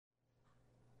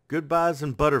Goodbyes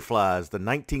and Butterflies, the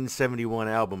 1971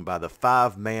 album by the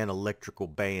five-man electrical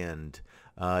band.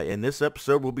 In this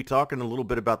episode, we'll be talking a little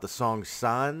bit about the song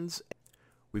Signs.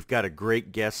 We've got a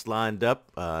great guest lined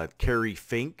up, Carrie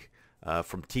Fink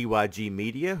from TYG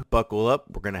Media. Buckle up.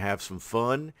 We're going to have some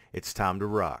fun. It's time to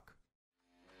rock.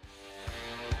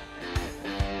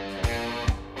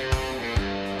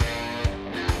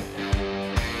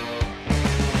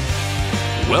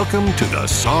 Welcome to the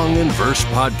Song and Verse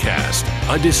Podcast,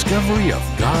 a discovery of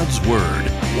God's Word,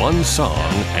 one song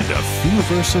and a few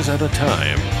verses at a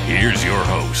time. Here's your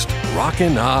host,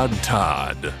 Rockin' Odd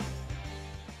Todd.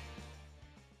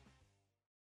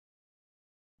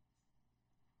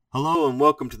 Hello and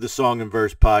welcome to the Song and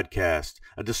Verse Podcast,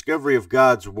 a discovery of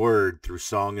God's Word through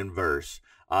song and verse.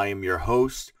 I am your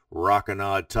host, Rockin'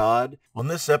 Odd Todd. On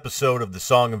this episode of the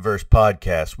Song and Verse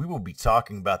Podcast, we will be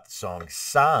talking about the song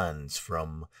Signs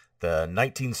from the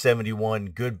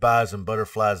 1971 Goodbyes and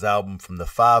Butterflies album from the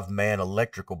five-man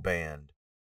electrical band.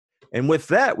 And with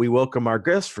that, we welcome our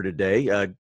guest for today,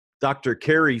 Dr.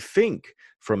 Carrie Fink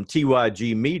from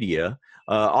TYG Media,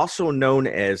 also known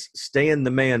as Stan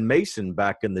the Man Mason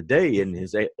back in the day in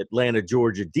his Atlanta,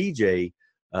 Georgia DJ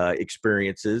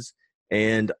experiences.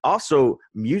 And also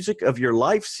Music of Your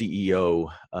Life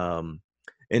CEO.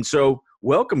 And so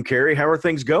welcome, Carrie. How are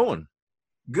things going?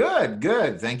 Good.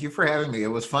 Thank you for having me. It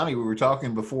was funny. We were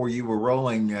talking before you were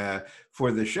rolling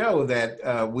for the show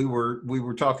that we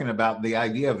were talking about the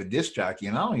idea of a disc jockey.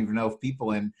 And I don't even know if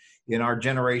people in our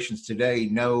generations today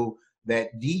know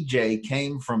that DJ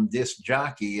came from disc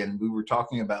jockey, and we were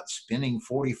talking about spinning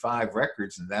 45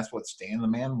 records, and that's what Stan the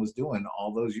Man was doing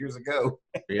all those years ago.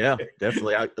 Yeah,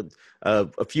 definitely.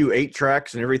 A few 8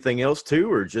 tracks and everything else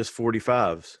too, or just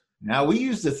 45s? Now, we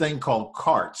used a thing called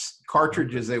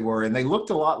cartridges they were, and they looked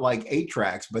a lot like 8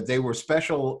 tracks, but they were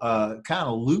special kind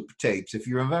of loop tapes. If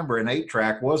you remember, an 8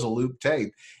 track was a loop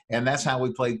tape, and that's how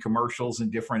we played commercials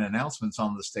and different announcements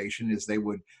on the station. Is they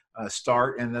would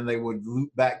start and then they would loop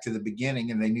back to the beginning,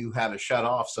 and they knew how to shut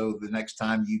off, so the next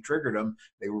time you triggered them,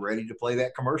 they were ready to play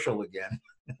that commercial again.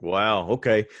 Wow.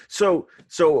 Okay. So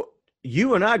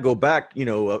you and I go back,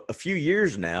 a few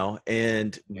years now,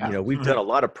 and, we've done a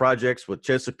lot of projects with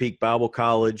Chesapeake Bible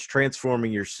College,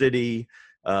 Transforming Your City,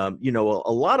 a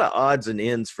lot of odds and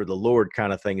ends for the Lord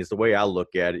kind of thing is the way I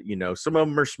look at it. Some of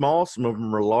them are small, some of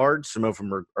them are large, some of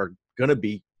them are going to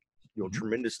be,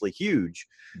 tremendously huge.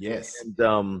 Yes.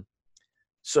 And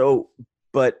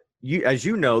but you, as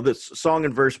you know, this Song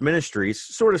and Verse Ministries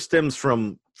sort of stems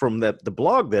from the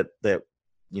blog that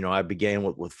I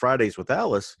began with Fridays with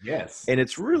Alice. Yes. And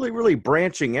it's really, really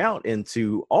branching out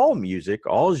into all music,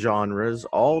 all genres,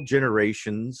 all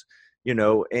generations,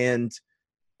 and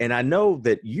I know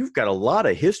that you've got a lot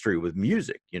of history with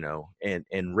music,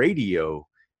 and radio.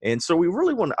 And so I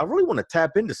really want to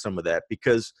tap into some of that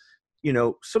because,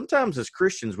 sometimes as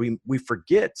Christians, we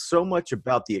forget so much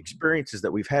about the experiences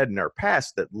that we've had in our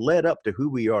past that led up to who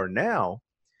we are now.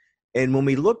 And when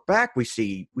we look back, we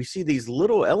see these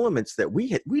little elements that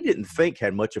we didn't think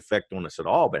had much effect on us at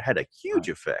all, but had a huge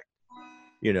effect,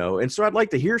 And so I'd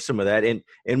like to hear some of that. And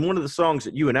one of the songs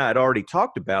that you and I had already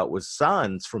talked about was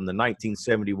Signs from the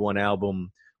 1971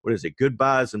 album. What is it?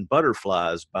 Goodbyes and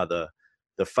Butterflies by the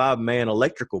five-man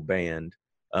electrical band.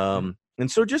 And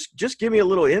so just give me a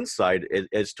little insight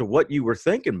as to what you were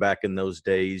thinking back in those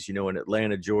days, in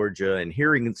Atlanta, Georgia, and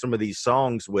hearing some of these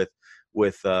songs with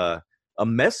a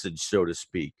message, so to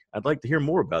speak. I'd like to hear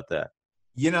more about that.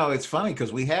 It's funny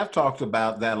because we have talked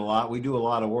about that a lot. We do a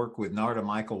lot of work with Narda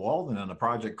Michael Walden on a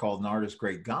project called Narda's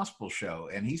Great Gospel Show,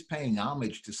 and he's paying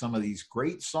homage to some of these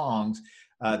great songs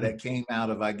that came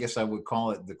out of, I guess I would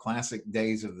call it the classic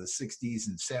days of the 60s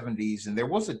and 70s. And there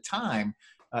was a time,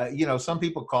 some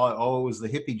people call it, it was the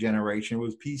hippie generation. It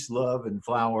was peace, love, and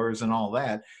flowers and all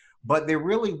that. But there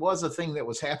really was a thing that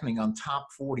was happening on Top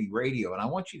 40 radio. And I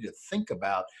want you to think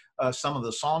about some of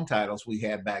the song titles we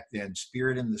had back then.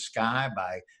 Spirit in the Sky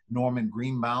by Norman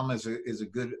Greenbaum is a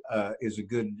good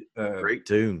great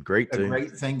tune. Great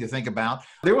thing to think about.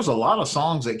 There was a lot of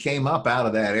songs that came up out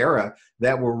of that era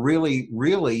that were really,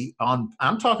 really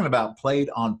I'm talking about played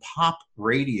on pop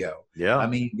radio. Yeah. I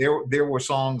mean, there were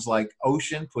songs like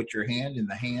Ocean, Put Your Hand in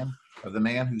the Hand of the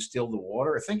Man Who Stilled the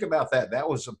Water. Think about that. That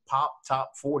was a pop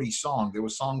top 40 song. There were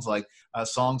songs like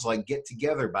Get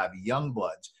Together by the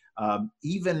Youngbloods.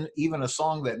 Even a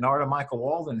song that Narda Michael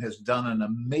Walden has done an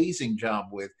amazing job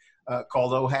with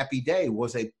called Oh Happy Day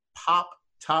was a pop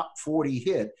top 40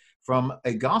 hit from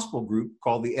a gospel group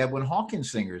called the Edwin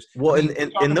Hawkins Singers. Well,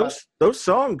 and those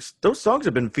songs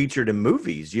have been featured in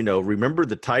movies. Remember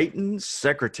the Titans,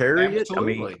 Secretariat.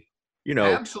 Absolutely. you know.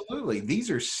 Absolutely. These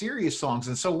are serious songs.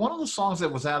 And so one of the songs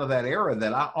that was out of that era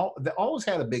that always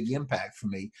had a big impact for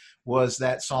me was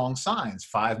that song Signs,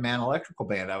 Five Man Electrical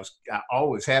Band. I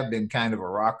always have been kind of a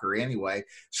rocker anyway.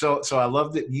 So I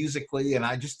loved it musically, and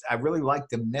I really liked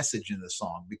the message in the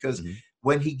song, because Mhm.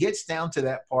 when he gets down to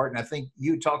that part, and I think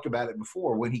you talked about it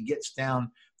before, when he gets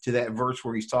down to that verse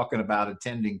where he's talking about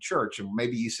attending church, and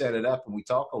maybe you set it up and we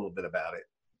talk a little bit about it.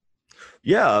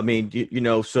 Yeah, I mean,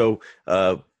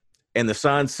 and the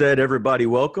sign said, "Everybody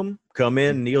welcome, come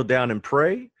in, kneel down and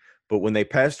pray." But when they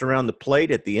passed around the plate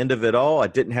at the end of it all, I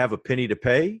didn't have a penny to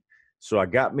pay. So I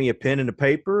got me a pen and a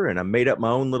paper, and I made up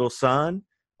my own little sign.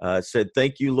 It said,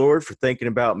 "Thank you, Lord, for thinking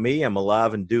about me. I'm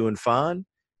alive and doing fine."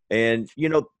 And,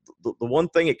 the one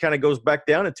thing it kind of goes back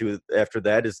down into after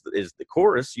that is the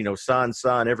chorus, sign,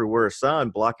 sign, everywhere a sign,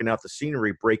 blocking out the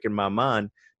scenery, breaking my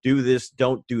mind. Do this,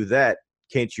 don't do that.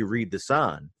 Can't you read the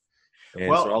sign? And so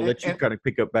Well, I'll let you kind of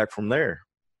pick up back from there.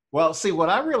 Well, see, what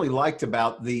I really liked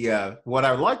about what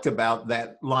I liked about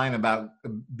that line about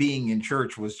being in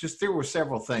church was just there were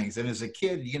several things. And as a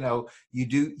kid, you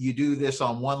do this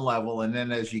on one level, and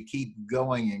then as you keep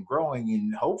going and growing,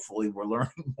 and hopefully we're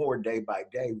learning more day by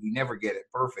day. We never get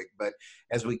it perfect, but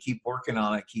as we keep working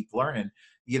on it, keep learning.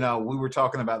 We were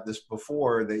talking about this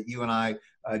before, that you and I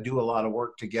do a lot of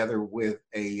work together with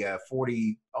a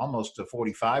almost a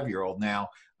 45-year-old now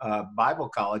Bible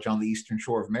college on the Eastern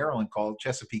Shore of Maryland called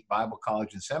Chesapeake Bible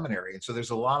College and Seminary. And so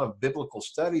there's a lot of biblical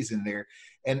studies in there.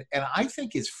 And I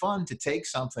think it's fun to take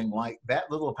something like that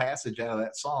little passage out of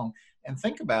that song and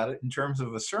think about it in terms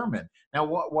of a sermon. Now,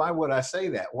 why would I say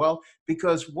that? Well,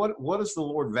 because what does the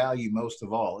Lord value most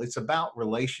of all? It's about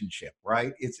relationship,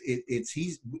 right?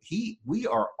 We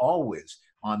are always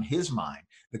on his mind.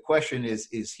 The question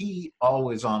is he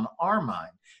always on our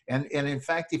mind? And in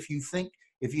fact, if you think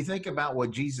about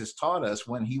what Jesus taught us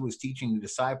when he was teaching the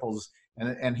disciples,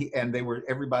 and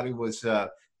everybody was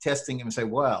testing him and say,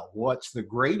 well, what's the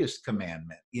greatest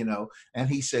commandment? And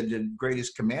he said the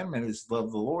greatest commandment is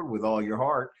love the Lord with all your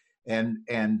heart and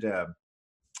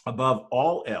above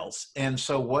all else. And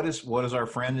so what is our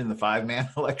friend in the five-man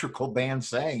electrical band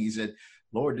saying? He said,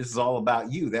 Lord, this is all about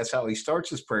you. That's how he starts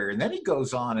his prayer. And then he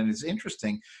goes on, and it's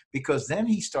interesting because then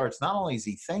he starts, not only is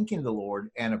he thanking the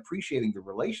Lord and appreciating the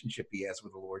relationship he has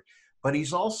with the Lord, but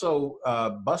he's also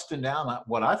busting down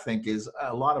what I think is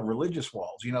a lot of religious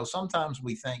walls. Sometimes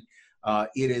we think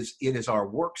it is our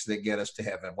works that get us to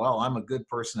heaven. Well, I'm a good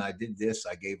person. I did this.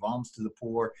 I gave alms to the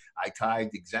poor. I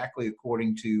tithed exactly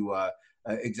according to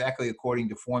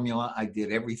formula. I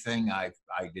did everything. I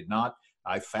did not.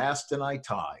 I fast and I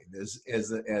tithe, as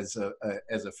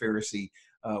a Pharisee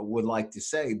would like to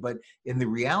say. But in the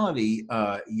reality,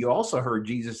 you also heard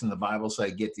Jesus in the Bible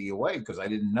say, "Get thee away, because I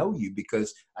didn't know you,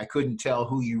 because I couldn't tell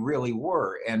who you really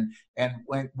were." And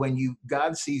when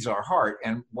God sees our heart,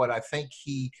 and what I think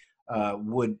he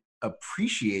would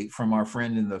appreciate from our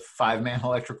friend in the five-man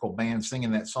electrical band singing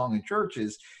that song in church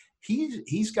is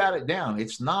he's got it down.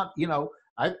 It's not,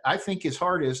 I think his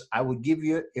heart is, I would give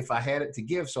you it if I had it to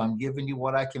give. So I'm giving you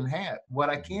what I can have, what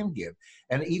I can give.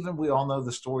 And even we all know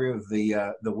the story of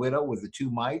the widow with the two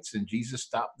mites, and Jesus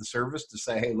stopped the service to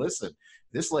say, hey, listen,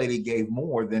 this lady gave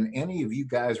more than any of you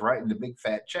guys writing the big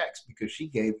fat checks, because she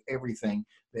gave everything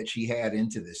that she had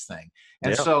into this thing.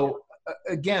 And so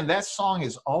again, that song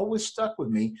has always stuck with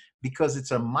me because it's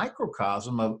a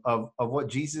microcosm of what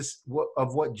Jesus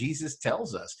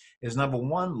tells us is, number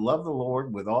one, love the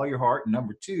Lord with all your heart. And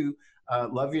number two,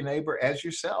 love your neighbor as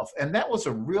yourself. And that was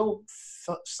a real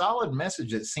solid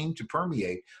message that seemed to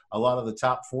permeate a lot of the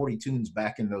top 40 tunes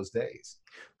back in those days.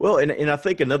 Well, and I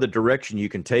think another direction you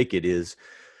can take it is,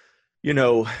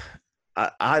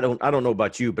 I don't know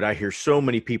about you, but I hear so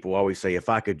many people always say, if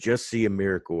I could just see a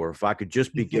miracle, or if I could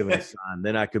just be given a sign,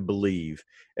 then I could believe.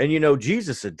 And,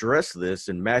 Jesus addressed this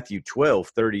in Matthew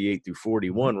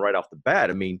 12:38-41 right off the bat.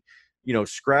 I mean,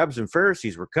 scribes and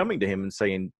Pharisees were coming to him and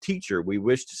saying, "Teacher, we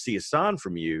wish to see a sign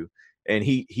from you." And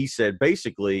he said,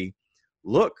 basically,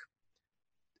 look,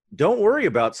 don't worry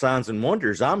about signs and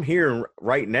wonders. I'm here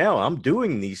right now. I'm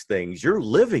doing these things. You're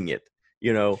living it,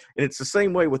 and it's the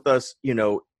same way with us,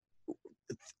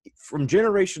 from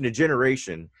generation to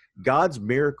generation, God's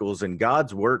miracles and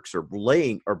God's works are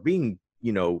being,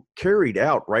 carried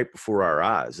out right before our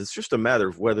eyes. It's just a matter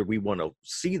of whether we want to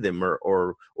see them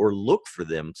or look for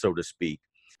them, so to speak.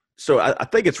 So I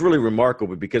think it's really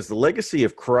remarkable because the legacy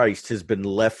of Christ has been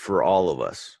left for all of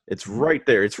us. It's right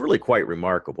there. It's really quite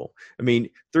remarkable. I mean,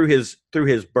 through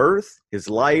his birth, his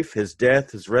life, his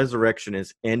death, his resurrection,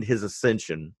 and his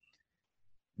ascension,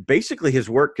 basically his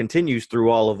work continues through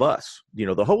all of us.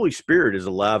 The Holy Spirit is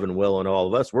alive and well in all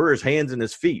of us. We're his hands and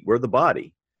his feet. We're the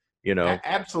body. you know.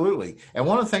 Absolutely. And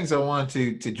one of the things I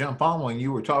wanted to jump on when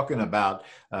you were talking about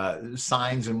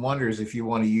signs and wonders, if you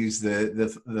want to use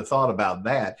the thought about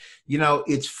that,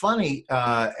 it's funny,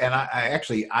 and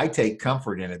I take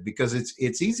comfort in it, because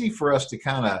it's easy for us to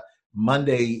kind of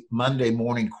Monday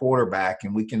morning quarterback,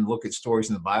 and we can look at stories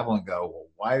in the Bible and go,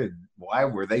 well, why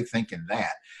were they thinking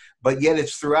that? But yet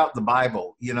it's throughout the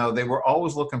Bible. They were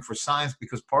always looking for signs,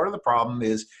 because part of the problem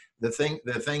is the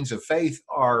things of faith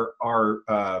are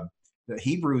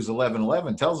Hebrews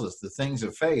 11:11 tells us the things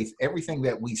of faith, everything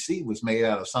that we see was made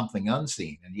out of something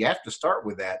unseen. And you have to start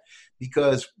with that,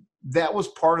 because that was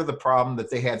part of the problem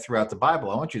that they had throughout the Bible.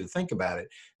 I want you to think about it.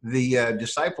 The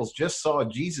disciples just saw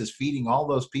Jesus feeding all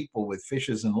those people with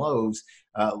fishes and loaves,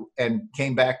 and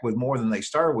came back with more than they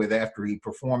started with after he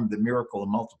performed the miracle of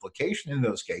multiplication in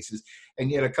those cases.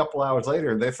 And yet a couple hours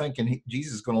later, they're thinking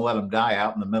Jesus is going to let them die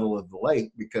out in the middle of the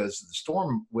lake because the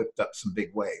storm whipped up some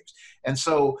big waves. And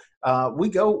so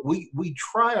we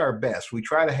try our best. We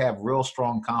try to have real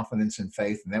strong confidence and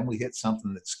faith, and then we hit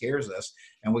something that scares us,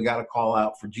 and we got to call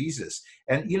out for Jesus.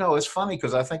 And, it's funny,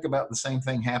 because I think about the same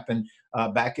thing happened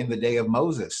back in the day of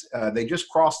Moses. They just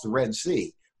crossed the Red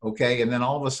Sea. Okay. And then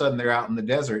all of a sudden they're out in the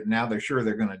desert, and now they're sure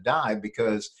they're going to die,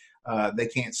 because they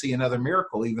can't see another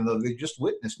miracle, even though they just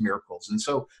witnessed miracles. And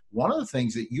so one of the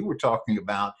things that you were talking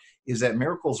about is that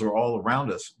miracles are all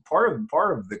around us. Part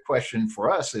of the question for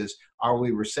us is, are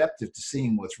we receptive to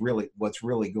seeing what's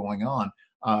really going on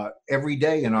every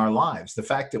day in our lives? The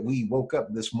fact that we woke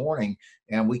up this morning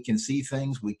and we can see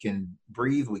things, we can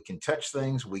breathe, we can touch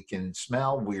things, we can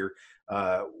smell, we're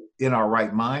in our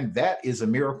right mind, that is a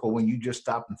miracle when you just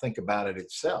stop and think about it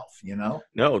itself,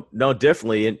 No,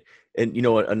 definitely. And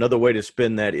another way to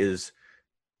spin that is,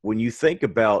 when you think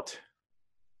about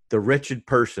the wretched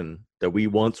person that we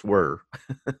once were,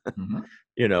 Mm-hmm.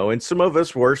 And some of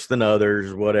us worse than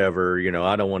others, whatever,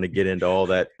 I don't want to get into all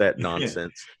that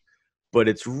nonsense, but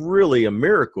it's really a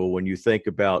miracle when you think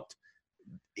about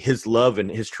his love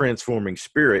and his transforming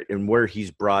spirit, and where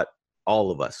he's brought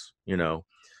all of us.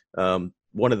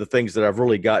 One of the things that I've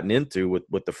really gotten into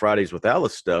with the Fridays with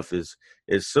Alice stuff is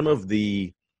some of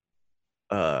the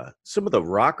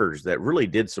rockers that really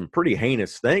did some pretty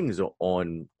heinous things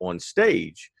on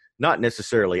stage. Not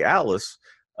necessarily Alice,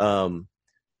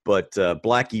 but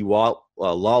Blackie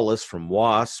Lawless from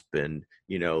Wasp, and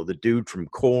the dude from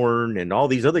Korn, and all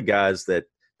these other guys that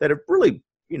have really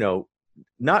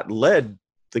not led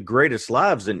the greatest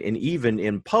lives, and even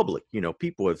in public.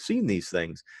 People have seen these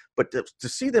things, but to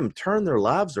see them turn their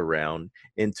lives around,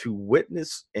 and to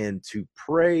witness, and to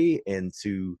pray, and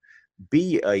to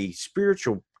be a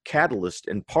spiritual catalyst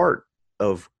and part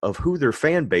of who their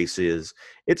fan base is,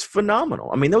 it's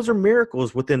phenomenal. I mean, those are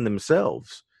miracles within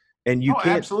themselves, and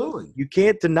absolutely, you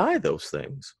can't deny those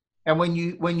things. And when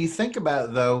you think about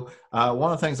it, though,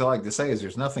 one of the things I like to say is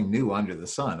there's nothing new under the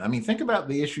sun. I mean, think about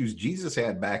the issues Jesus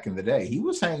had back in the day. He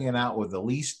was hanging out with the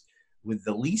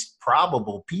least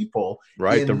probable people,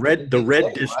 right? The red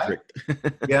district.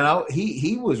 Right?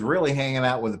 He was really hanging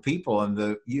out with the people,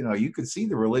 and you could see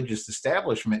the religious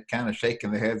establishment kind of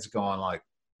shaking their heads, going like,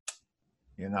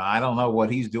 I don't know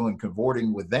what he's doing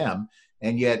cavorting with them.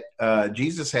 And yet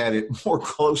Jesus had it more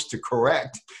close to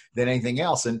correct than anything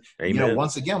else. And, Amen.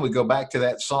 Once again, we go back to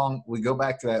that song.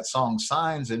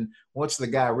 Signs. And what's the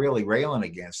guy really railing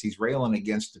against? He's railing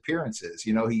against appearances.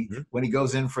 When he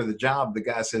goes in for the job, the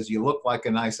guy says, "You look like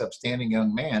a nice, upstanding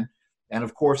young man." And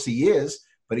of course he is.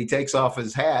 But he takes off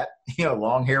his hat,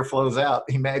 long hair flows out.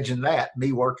 Imagine that,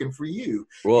 me working for you.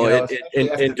 Well,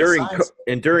 and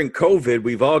during COVID,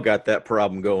 we've all got that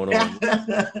problem going on.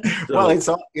 Well,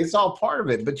 it's all part of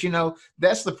it. But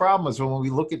that's the problem, is when we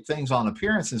look at things on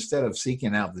appearance instead of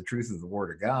seeking out the truth of the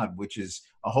Word of God, which is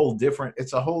a whole different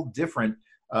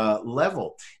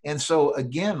level. And so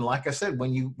again, like I said,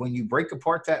 when you break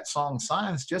apart that song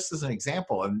Signs, just as an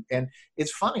example, and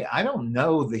it's funny, I don't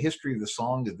know the history of the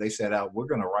song that they set out, we're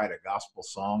going to write a gospel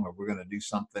song, or we're going to do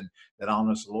something that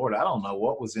honors the Lord. I don't know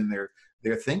what was in their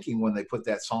thinking when they put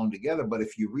that song together, but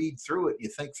if you read through it, you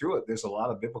think through it, there's a lot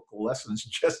of biblical lessons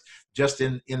just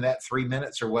in that 3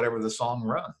 minutes or whatever the song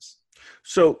runs.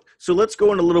 So let's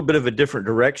go in a little bit of a different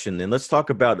direction, and let's talk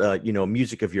about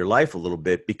music of your life a little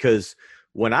bit, because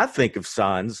when I think of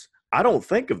Signs, I don't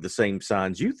think of the same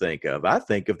Signs you think of. I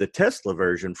think of the Tesla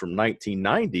version from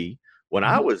 1990 when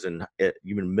I was in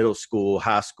even middle school,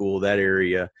 high school, that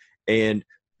area. And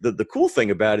the cool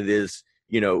thing about it is,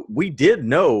 we did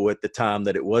know at the time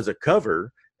that it was a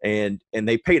cover, and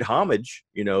they paid homage,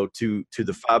 to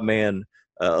the 5-man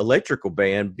electrical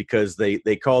band, because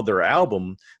they called their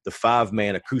album the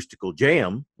 5-Man Acoustical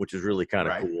Jam, which is really kind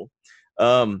of cool.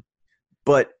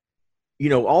 But you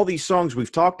know, all these songs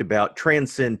we've talked about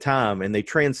transcend time and they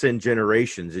transcend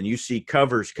generations, and you see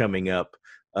covers coming up,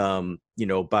 you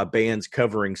know, by bands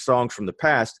covering songs from the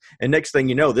past. And next thing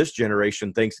you know, this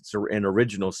generation thinks it's an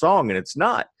original song, and it's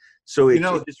not. So it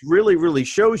just really, really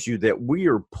shows you that we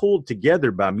are pulled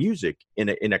together by music in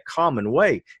a common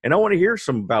way. And I want to hear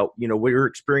some about, you know, what your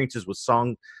experiences with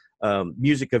song,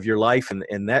 music of your life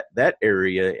and that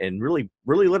area, and really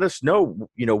let us know,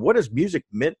 you know, what has music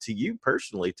meant to you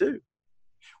personally too.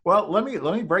 Well, let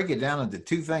me break it down into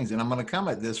two things, and I'm going to come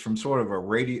at this from sort of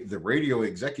the radio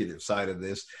executive side of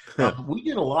this. We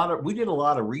did a lot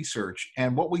of research,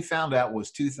 and what we found out was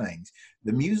two things: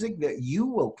 the music that you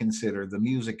will consider the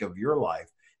music of your life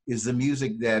is the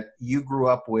music that you grew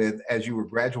up with as you were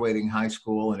graduating high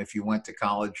school, and if you went to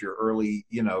college,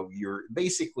 you're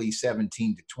basically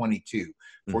 17 to 22.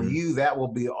 For you, that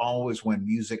will be always when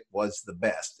music was the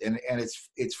best, and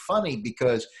it's funny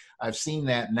because I've seen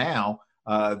that now.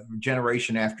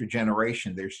 Generation after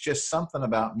generation, there's just something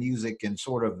about music and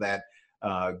sort of that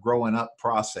growing up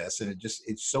process, and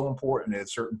it's so important at a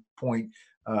certain point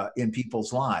in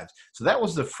people's lives. So that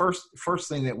was the first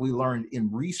thing that we learned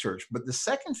in research. But the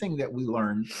second thing that we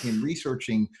learned in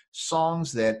researching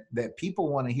songs that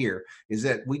people want to hear is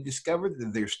that we discovered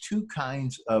that there's two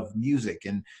kinds of music,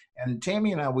 and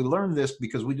Tammy and I, we learned this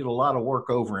because we did a lot of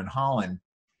work over in Holland,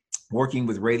 working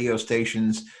with radio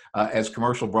stations as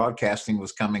commercial broadcasting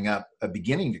was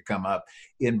beginning to come up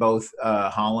in both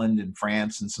Holland and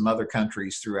France and some other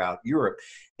countries throughout Europe.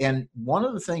 And one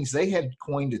of the things, they had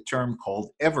coined a term called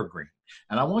evergreen.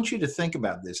 And I want you to think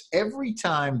about this. Every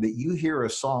time that you hear a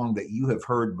song that you have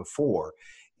heard before,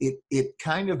 it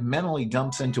kind of mentally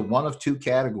dumps into one of two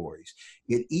categories.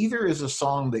 It either is a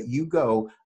song that you go,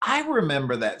 I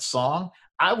remember that song.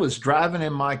 I was driving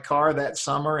in my car that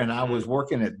summer and I was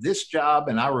working at this job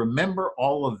and I remember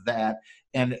all of that.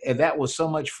 And that was so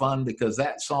much fun because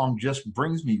that song just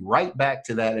brings me right back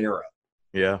to that era.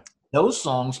 Yeah. Those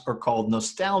songs are called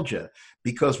nostalgia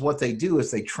because what they do is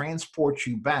they transport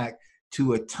you back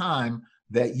to a time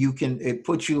that it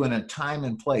puts you in a time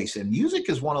and place. And music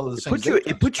is one of those things.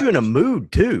 It puts you in a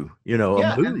mood too, you know,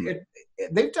 yeah, a mood.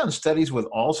 They've done studies with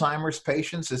Alzheimer's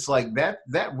patients. It's like that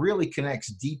really connects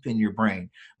deep in your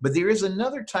brain. But there is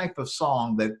another type of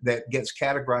song that gets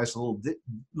categorized a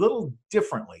little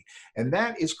differently, and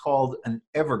that is called an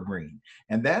evergreen.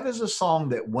 And that is a song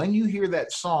that when you hear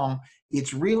that song,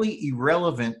 it's really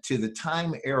irrelevant to the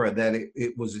time era that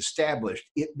it was established.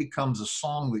 It becomes a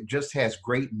song that just has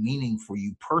great meaning for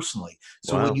you personally.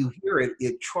 So when you hear it,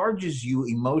 it charges you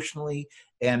emotionally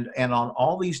and on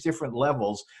all these different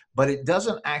levels, but it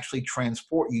doesn't actually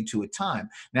transport you to a time.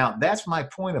 Now, that's my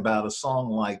point about a song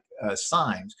like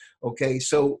Signs. Okay,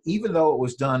 so even though it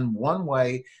was done one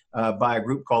way by a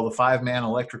group called the Five Man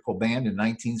Electrical Band in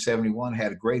 1971,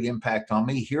 had a great impact on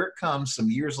me. Here it comes some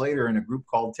years later in a group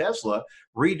called Tesla,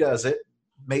 redoes it,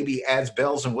 maybe adds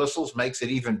bells and whistles, makes it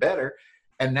even better.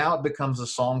 And now it becomes a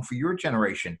song for your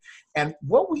generation. And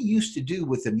what we used to do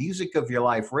with the Music of Your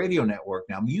Life radio network,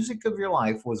 now Music of Your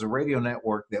Life was a radio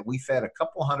network that we fed a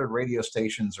couple hundred radio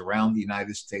stations around the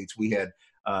United States. We had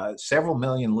several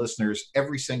million listeners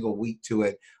every single week to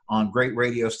it on great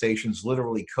radio stations,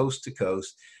 literally coast to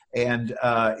coast. And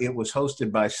it was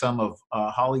hosted by some of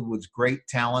Hollywood's great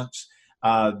talents.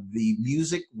 The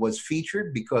music was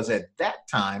featured because at that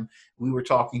time we were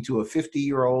talking to a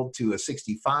 50-year-old to a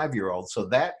 65-year-old. So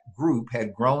that group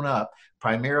had grown up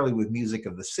primarily with music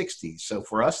of the 60s. So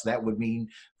for us, that would mean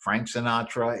Frank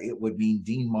Sinatra. It would mean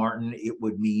Dean Martin. It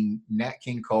would mean Nat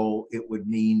King Cole. It would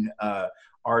mean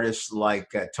artists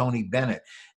like Tony Bennett.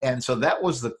 And so that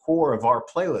was the core of our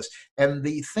playlist. And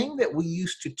the thing that we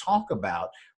used to talk about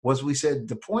was, we said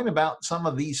the point about some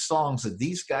of these songs that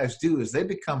these guys do is they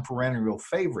become perennial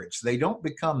favorites. They don't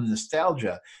become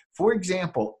nostalgia. For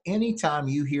example, anytime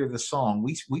you hear the song,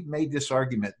 we made this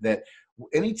argument that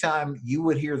anytime you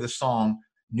would hear the song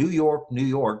New York, New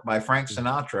York by Frank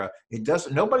Sinatra,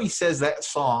 nobody says that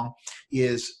song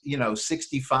is,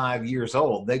 65 years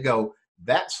old. They go,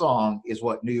 that song is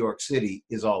what New York City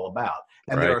is all about.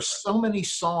 And There are so many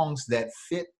songs that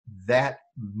fit that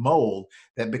mold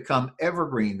that become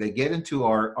evergreen. They get into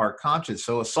our conscience.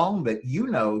 So a song that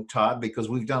Todd, because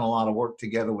we've done a lot of work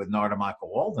together with Narda Michael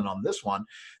Walden on this one,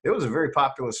 there was a very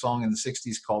popular song in the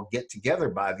 60s called Get Together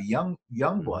by the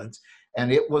Youngbloods. And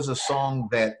it was a song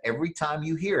that every time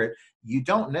you hear it, you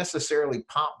don't necessarily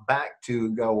pop back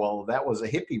to go, well, that was a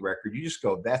hippie record. You just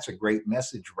go, that's a great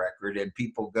message record. And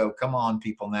people go, come on,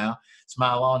 people now,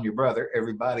 smile on your brother.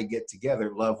 Everybody get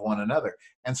together, love one another.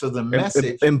 And so the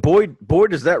message. And boy,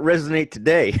 does that resonate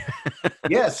today.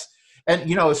 Yes. And,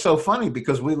 you know, it's so funny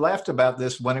because we laughed about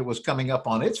this when it was coming up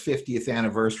on its 50th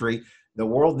anniversary. The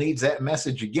world needs that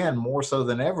message again more so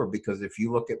than ever, because if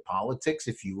you look at politics,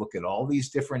 if you look at all these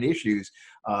different issues,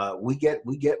 we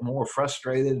get more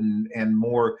frustrated and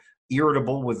more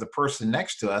irritable with the person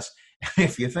next to us.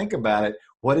 If you think about it,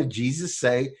 what did Jesus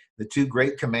say the two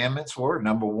great commandments were?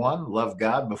 Number one, love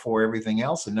God before everything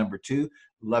else. And number two,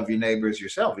 love your neighbor as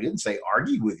yourself. He didn't say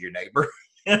argue with your neighbor.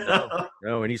 No,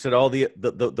 no. And he said all the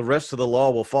rest of the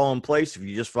law will fall in place if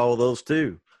you just follow those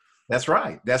two. That's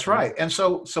right. That's right. And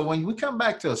so when we come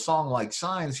back to a song like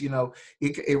Signs, you know,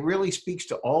 it really speaks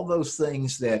to all those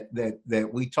things that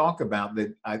we talk about,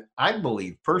 that I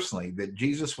believe personally that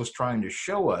Jesus was trying to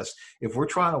show us if we're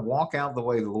trying to walk out the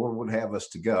way the Lord would have us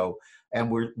to go. And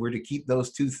we're to keep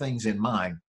those two things in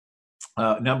mind.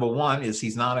 Number one is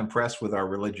he's not impressed with our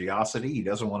religiosity. He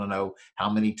doesn't want to know how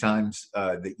many times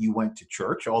that you went to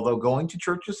church, although going to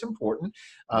church is important,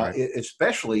 Right.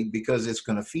 especially because it's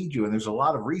going to feed you. And there's a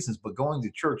lot of reasons, but going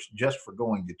to church just for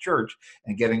going to church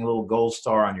and getting a little gold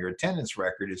star on your attendance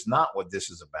record is not what this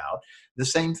is about. The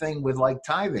same thing with like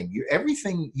tithing.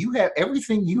 Everything you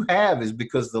have is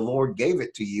because the Lord gave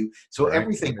it to you. So Right.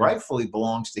 everything rightfully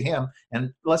belongs to him.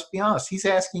 And let's be honest, he's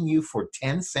asking you for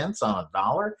 10 cents on a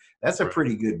dollar. That's a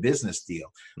pretty good business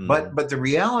deal. Mm-hmm. But the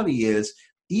reality is,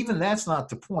 even that's not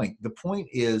the point. The point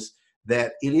is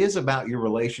that it is about your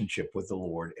relationship with the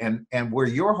Lord and where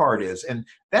your heart is. And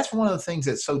that's one of the things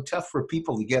that's so tough for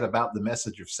people to get about the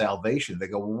message of salvation. They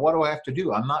go, well, what do I have to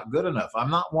do? I'm not good enough.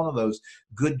 I'm not one of those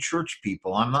good church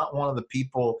people. I'm not one of the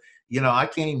people, you know, I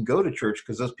can't even go to church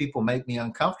because those people make me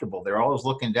uncomfortable. They're always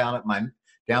looking down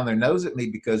their nose at me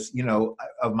because, you know,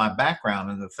 of my background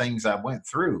and the things I went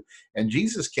through. And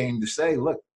Jesus came to say,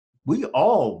 look, we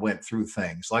all went through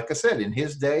things. Like I said, in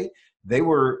his day, they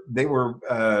were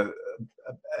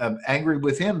angry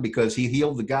with him because he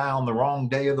healed the guy on the wrong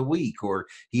day of the week, or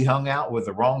he hung out with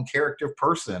the wrong character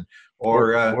person,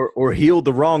 or healed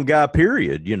the wrong guy,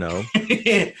 period, you know.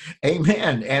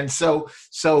 Amen. And so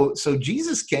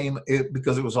Jesus came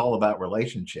because it was all about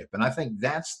relationship. And I think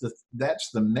that's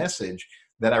the message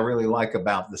that I really like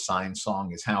about the Sign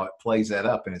song, is how it plays that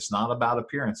up. And it's not about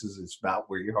appearances. It's about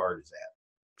where your heart is at.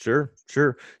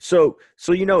 Sure. So,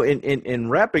 you know, in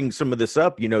wrapping some of this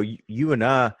up, you know, you and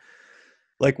I,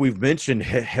 like we've mentioned,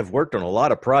 have worked on a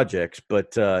lot of projects,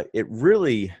 but it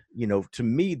really, you know, to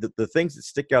me, the things that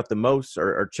stick out the most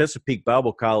are Chesapeake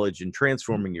Bible College and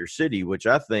Transforming Your City, which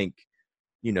I think,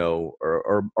 you know,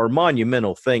 are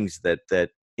monumental things that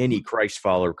any Christ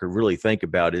follower could really think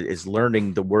about, is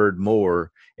learning the word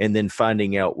more and then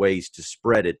finding out ways to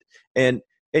spread it. And,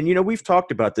 you know, we've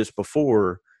talked about this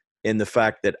before, in the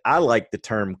fact that I like the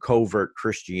term covert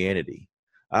Christianity.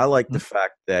 I like the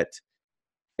fact that,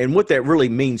 and what that really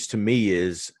means to me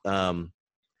is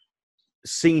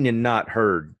seen and not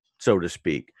heard, so to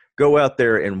speak. Go out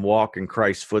there and walk in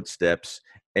Christ's footsteps,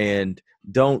 and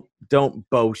don't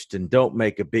boast and don't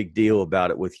make a big deal about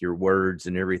it with your words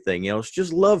and everything else.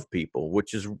 Just love people,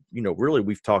 which is, you know, really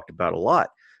we've talked about a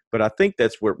lot. But I think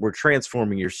that's what we're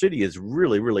Transforming Your City is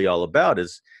really, really all about,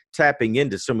 is tapping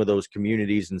into some of those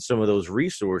communities and some of those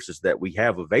resources that we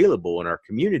have available in our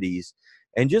communities,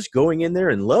 and just going in there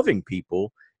and loving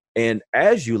people. And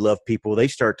as you love people, they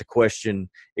start to question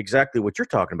exactly what you're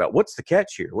talking about. What's the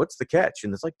catch here? What's the catch?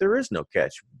 And it's like, there is no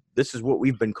catch. This is what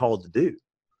we've been called to do.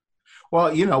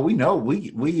 Well, you know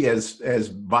we as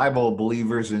Bible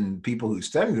believers and people who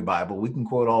study the Bible, we can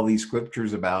quote all these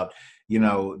scriptures about, you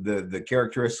know, the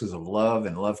characteristics of love,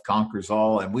 and love conquers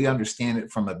all, and we understand it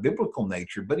from a biblical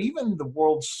nature. But even the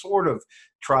world sort of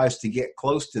tries to get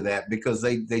close to that, because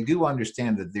they do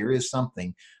understand that there is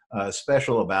something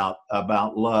special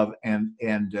about love and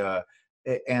the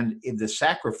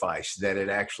sacrifice that it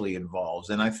actually involves.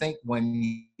 And I think when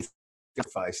you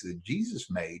sacrifice that Jesus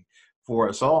made for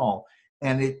us all,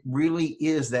 and it really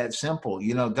is that simple.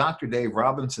 You know, Dr. Dave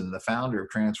Robinson, the founder of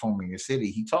Transforming Your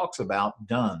City, he talks about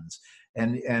dones.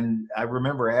 And I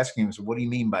remember asking him, so what do you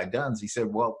mean by dones? He said,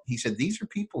 these are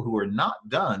people who are not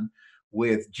done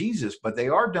with Jesus, but they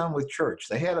are done with church.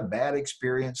 They had a bad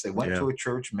experience. They went to a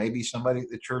church. Maybe somebody at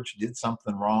the church did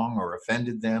something wrong or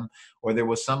offended them, or there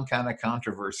was some kind of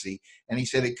controversy. And he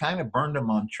said it kind of burned them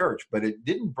on church, but it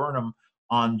didn't burn them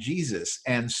on Jesus.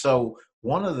 And so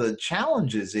one of the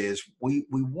challenges is we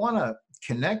want to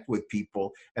connect with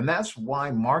people, and that's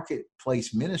why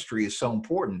marketplace ministry is so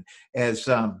important. As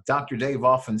Dr. Dave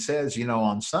often says, you know,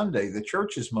 on Sunday, the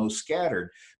church is most scattered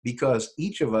because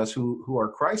each of us who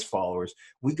are Christ followers,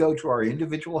 we go to our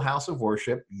individual house of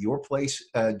worship. Your place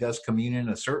does communion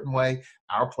a certain way.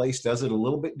 Our place does it a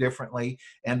little bit differently,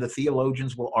 and the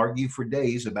theologians will argue for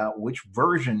days about which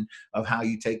version of how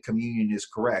you take communion is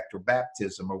correct, or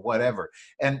baptism, or whatever.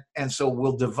 And so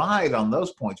we'll divide on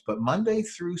those points. But Monday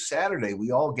through Saturday,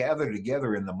 we all gather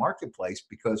together in the marketplace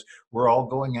because we're all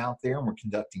going out there and we're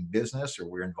conducting business, or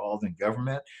we're involved in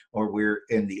government, or we're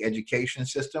in the education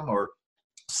system, or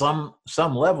some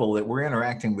level that we're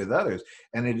interacting with others.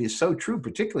 And it is so true,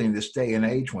 particularly in this day and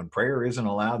age when prayer isn't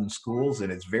allowed in schools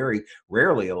and it's very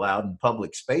rarely allowed in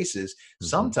public spaces.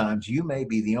 Sometimes you may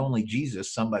be the only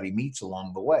Jesus somebody meets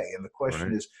along the way. And the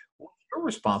question is, what's your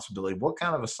responsibility? What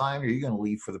kind of assignment are you going to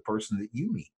leave for the person that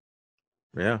you meet?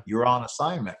 Yeah. You're on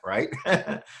assignment, right?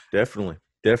 Definitely.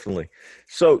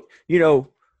 So,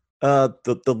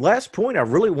 the last point I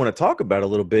really want to talk about a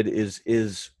little bit is,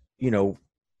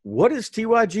 what is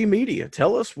TYG Media?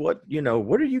 Tell us what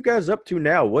are you guys up to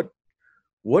now? What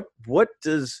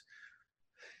does,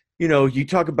 you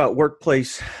talk about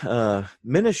workplace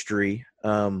ministry.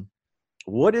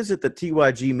 What is it that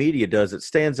TYG Media does that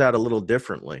stands out a little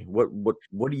differently?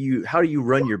 How do you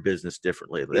run your business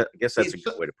differently? I guess that's a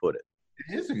good way to put it.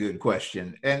 It is a good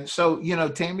question. And so,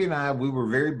 Tammy and I, we were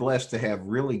very blessed to have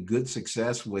really good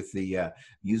success with the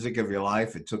Music of Your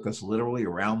Life. It took us literally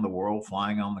around the world,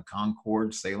 flying on the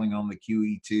Concorde, sailing on the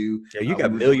QE2. Yeah, you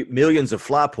got millions of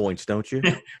fly points, don't you?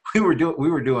 We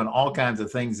were doing all kinds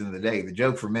of things in the day. The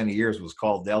joke for many years was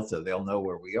called Delta. They'll know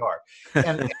where we are.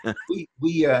 And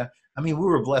we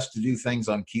were blessed to do things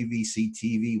on QVC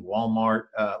TV, Walmart.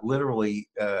 Literally,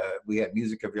 we had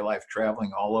Music of Your Life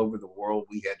traveling all over the world.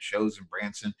 We had shows in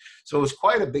Branson. So it was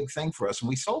quite a big thing for us. And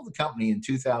we sold the company in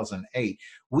 2008.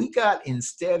 We got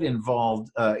instead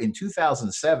involved in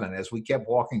 2007 as we kept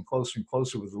walking closer and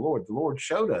closer with the Lord. The Lord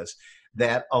showed us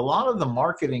that a lot of the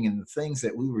marketing and the things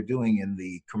that we were doing in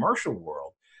the commercial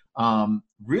world,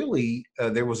 really,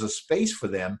 there was a space for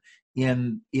them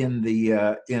in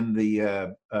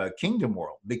the kingdom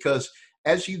world, because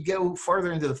as you go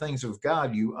further into the things of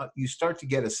God, you start to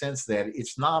get a sense that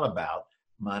it's not about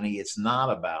money, it's not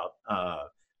about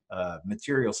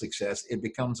material success. It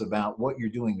becomes about what you're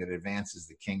doing that advances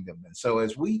the kingdom. And so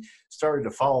as we started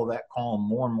to follow that call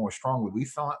more and more strongly, we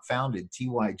founded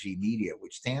TYG Media,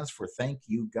 which stands for Thank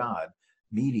You God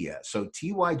Media. So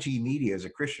TYG Media is a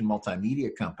Christian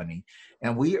multimedia company,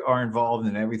 and we are involved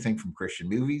in everything from Christian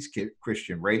movies,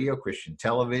 Christian radio, Christian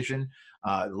television,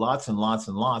 lots and lots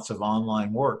and lots of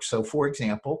online work. So, for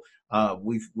example,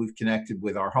 we've connected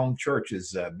with our home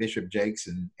churches, Bishop Jakes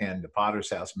and the Potter's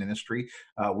House Ministry.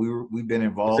 We've been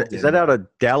involved. Is that out of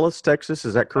Dallas, Texas?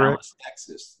 Is that correct? Dallas,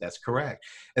 Texas. That's correct.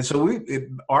 And so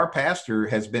our pastor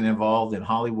has been involved in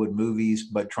Hollywood movies,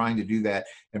 but trying to do that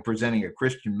and presenting a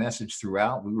Christian message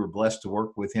throughout. We were blessed to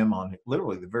work with him on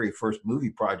literally the very first movie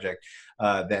project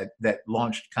that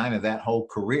launched kind of that whole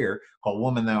career, called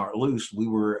Woman Thou Art Loose. We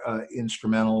were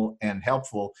instrumental and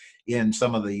helpful in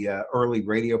some of the early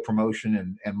radio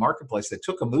promotion and marketplace that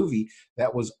took a movie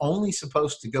that was only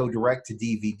supposed to go direct to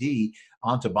DVD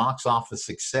onto box office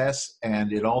success.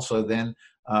 And it also then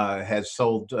has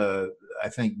sold, I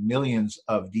think, millions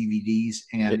of DVDs.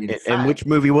 And which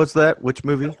movie was that? Which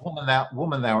movie?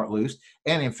 Woman Thou Art Loose.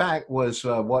 And in fact was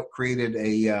what created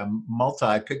a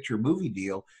multi-picture movie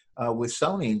deal with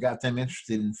Sony and got them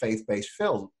interested in faith-based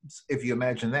films, if you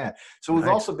imagine that. So we've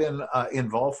also been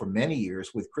involved for many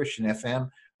years with Christian FM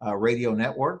Radio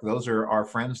Network. Those are our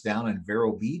friends down in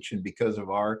Vero Beach, and because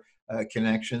of our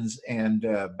connections and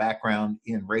background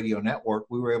in radio network,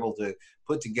 we were able to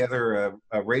put together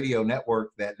a radio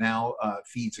network that now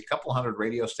feeds a couple hundred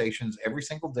radio stations every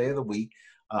single day of the week.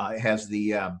 It has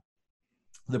the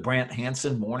Brant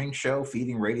Hansen Morning Show,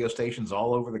 feeding radio stations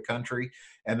all over the country.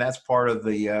 And that's part of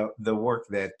the work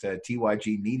that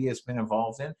TYG Media has been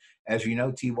involved in. As you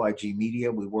know, TYG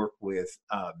Media, we work with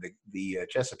the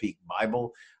Chesapeake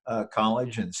Bible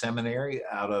College and Seminary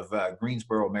out of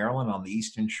Greensboro, Maryland on the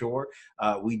Eastern Shore.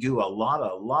 We do a lot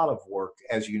of work,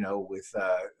 as you know, with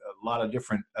a lot of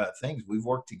different things. We've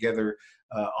worked together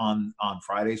on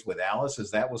Fridays with Alice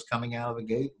as that was coming out of the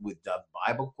gate, with Dove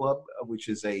Bible Club, which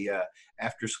is a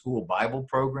after-school Bible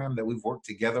program that we've worked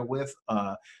together with,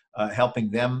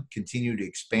 helping them continue to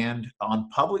expand on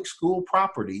public school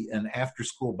property, an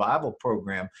after-school Bible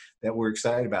program that we're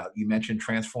excited about. You mentioned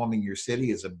Transforming Your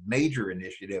City as a major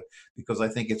initiative because I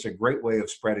think it's a great way of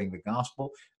spreading the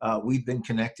gospel. We've been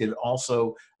connected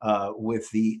also with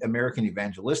the American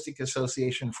Evangelistic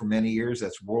Association for many years.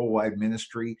 That's worldwide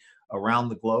ministry around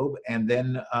the globe. And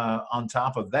then on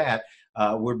top of that,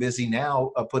 we're busy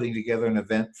now putting together an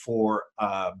event for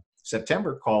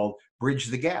September called Bridge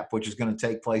the Gap, which is going to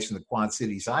take place in the Quad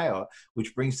Cities, Iowa,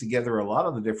 which brings together a lot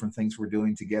of the different things we're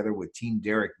doing together with Team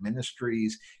Derek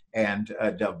Ministries and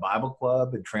Dove Bible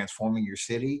Club and Transforming Your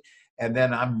City. And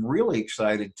then I'm really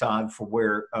excited, Todd, for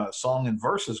where Song and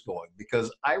Verse is going,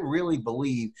 because I really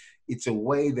believe it's a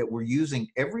way that we're using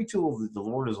every tool that the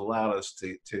Lord has allowed us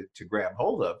to grab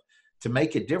hold of to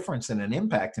make a difference and an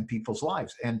impact in people's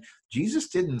lives. And Jesus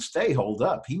didn't stay holed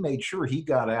up. He made sure he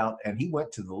got out and he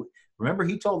went to remember,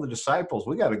 he told the disciples,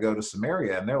 we got to go to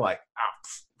Samaria. And they're like,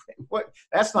 what?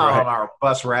 That's not on our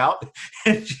bus route.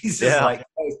 And Jesus like,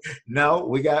 hey, no,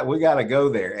 we got to go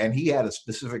there. And he had a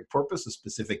specific purpose, a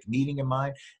specific meeting in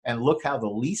mind. And look how the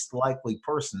least likely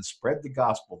person spread the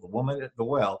gospel. The woman at the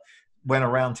well went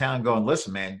around town going,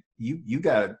 listen, man, you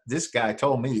got this guy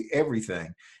told me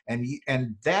everything.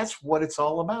 And that's what it's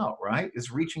all about, right?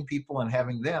 Is reaching people and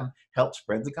having them help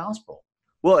spread the gospel.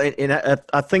 Well, and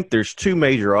I think there's two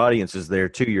major audiences there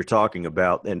too you're talking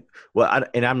about, and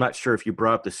I'm not sure if you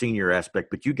brought up the senior aspect,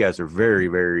 but you guys are very,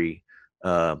 very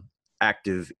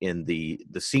active in the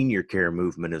senior care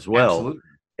movement as well. Absolutely.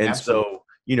 And Absolutely. So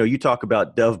you talk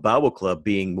about Dove Bible Club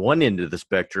being one end of the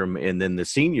spectrum, and then the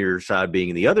senior side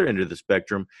being the other end of the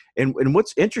spectrum. And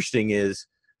what's interesting is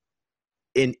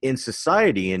in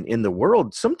society and in the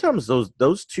world, sometimes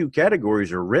those two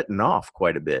categories are written off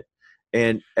quite a bit.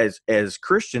 And as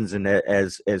Christians and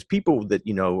as people that,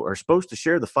 are supposed to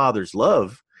share the Father's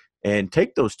love and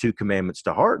take those two commandments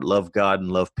to heart, love God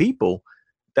and love people,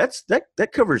 that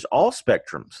covers all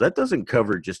spectrums. That doesn't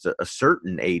cover just a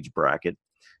certain age bracket.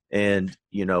 And,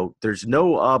 there's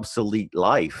no obsolete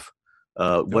life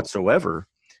whatsoever.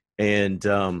 And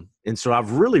so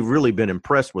I've really, really been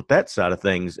impressed with that side of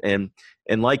things. And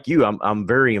like you, I'm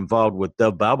very involved with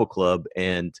Dove Bible Club,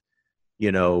 and,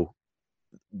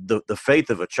 the faith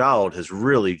of a child has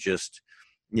really just,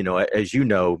 as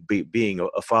being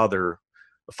a father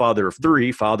of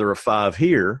three, father of five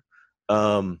here,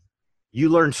 you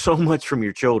learn so much from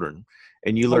your children,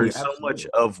 and you learn so much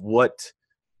of what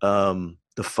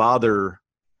the Father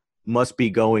must be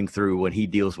going through when he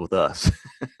deals with us.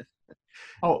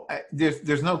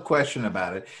 There's no question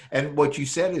about it. And what you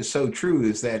said is so true,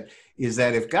 is that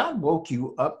if God woke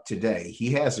you up today,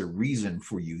 he has a reason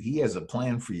for you. He has a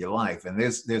plan for your life. And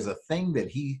there's a thing that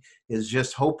he is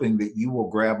just hoping that you will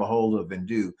grab a hold of and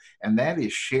do. And that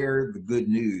is share the good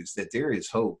news that there is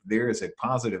hope. There is a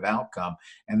positive outcome.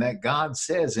 And that God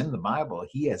says in the Bible,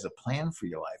 he has a plan for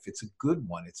your life. It's a good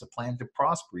one. It's a plan to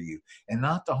prosper you and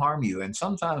not to harm you. And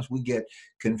sometimes we get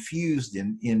confused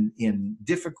in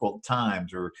difficult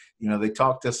times, or, they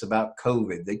talk to us about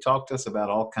COVID. They talk to us about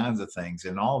all kinds of things,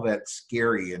 and all that's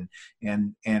scary.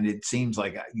 And it seems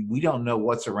like we don't know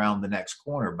what's around the next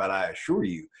corner, but I assure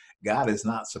you, God is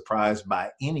not surprised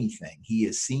by anything. He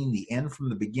has seen the end from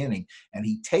the beginning, and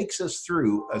he takes us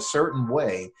through a certain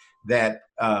way that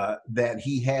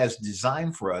he has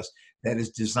designed for us, that is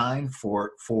designed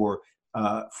for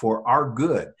our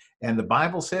good. And the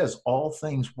Bible says all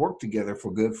things work together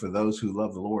for good for those who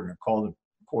love the Lord and are called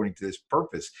according to this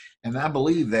purpose. And I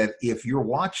believe that if you're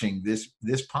watching this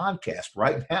podcast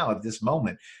right now at this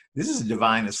moment, this is a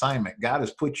divine assignment. God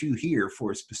has put you here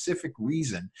for a specific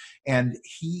reason, and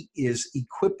he is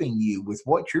equipping you with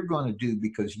what you're going to do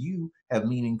because you have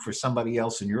meaning for somebody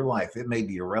else in your life. It may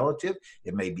be a relative,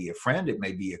 it may be a friend, it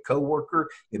may be a coworker,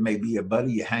 it may be a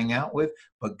buddy you hang out with,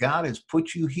 but God has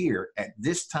put you here at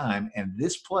this time and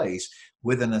this place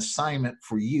with an assignment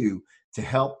for you to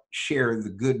help share the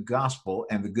good gospel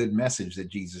and the good message that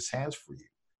Jesus has for you.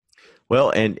 Well,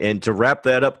 and to wrap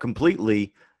that up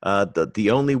completely, the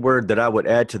only word that I would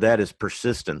add to that is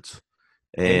persistence.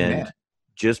 And Amen.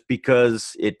 Just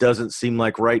because it doesn't seem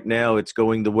like right now it's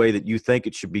going the way that you think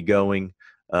it should be going,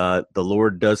 the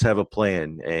Lord does have a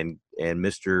plan. And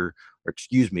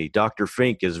Dr.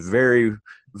 Fink is very,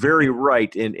 very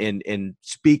right in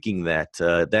speaking that.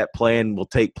 That plan will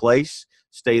take place.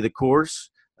 Stay the course.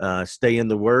 Stay in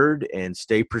the Word and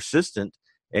stay persistent.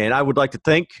 And I would like to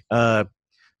thank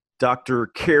Dr.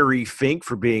 Carrie Fink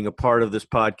for being a part of this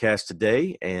podcast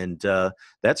today. And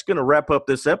that's going to wrap up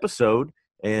this episode.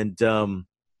 And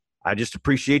I just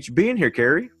appreciate you being here,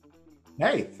 Carrie.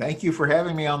 Hey, thank you for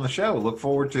having me on the show. Look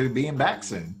forward to being back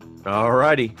soon. All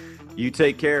righty. You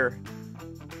take care.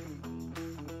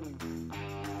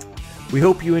 We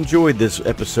hope you enjoyed this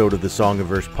episode of the Song and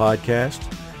Verse podcast.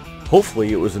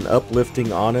 Hopefully it was an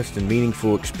uplifting, honest, and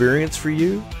meaningful experience for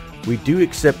you. We do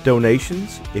accept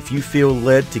donations. If you feel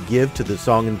led to give to the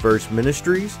Song and Verse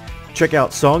Ministries, check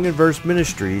out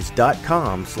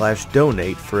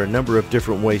songandverseministries.com/donate for a number of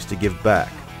different ways to give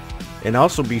back. And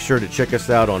also be sure to check us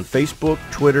out on Facebook,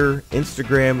 Twitter,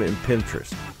 Instagram, and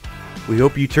Pinterest. We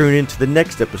hope you tune into the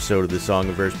next episode of the Song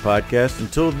and Verse podcast.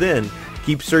 Until then,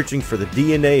 keep searching for the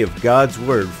DNA of God's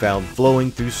Word found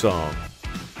flowing through song.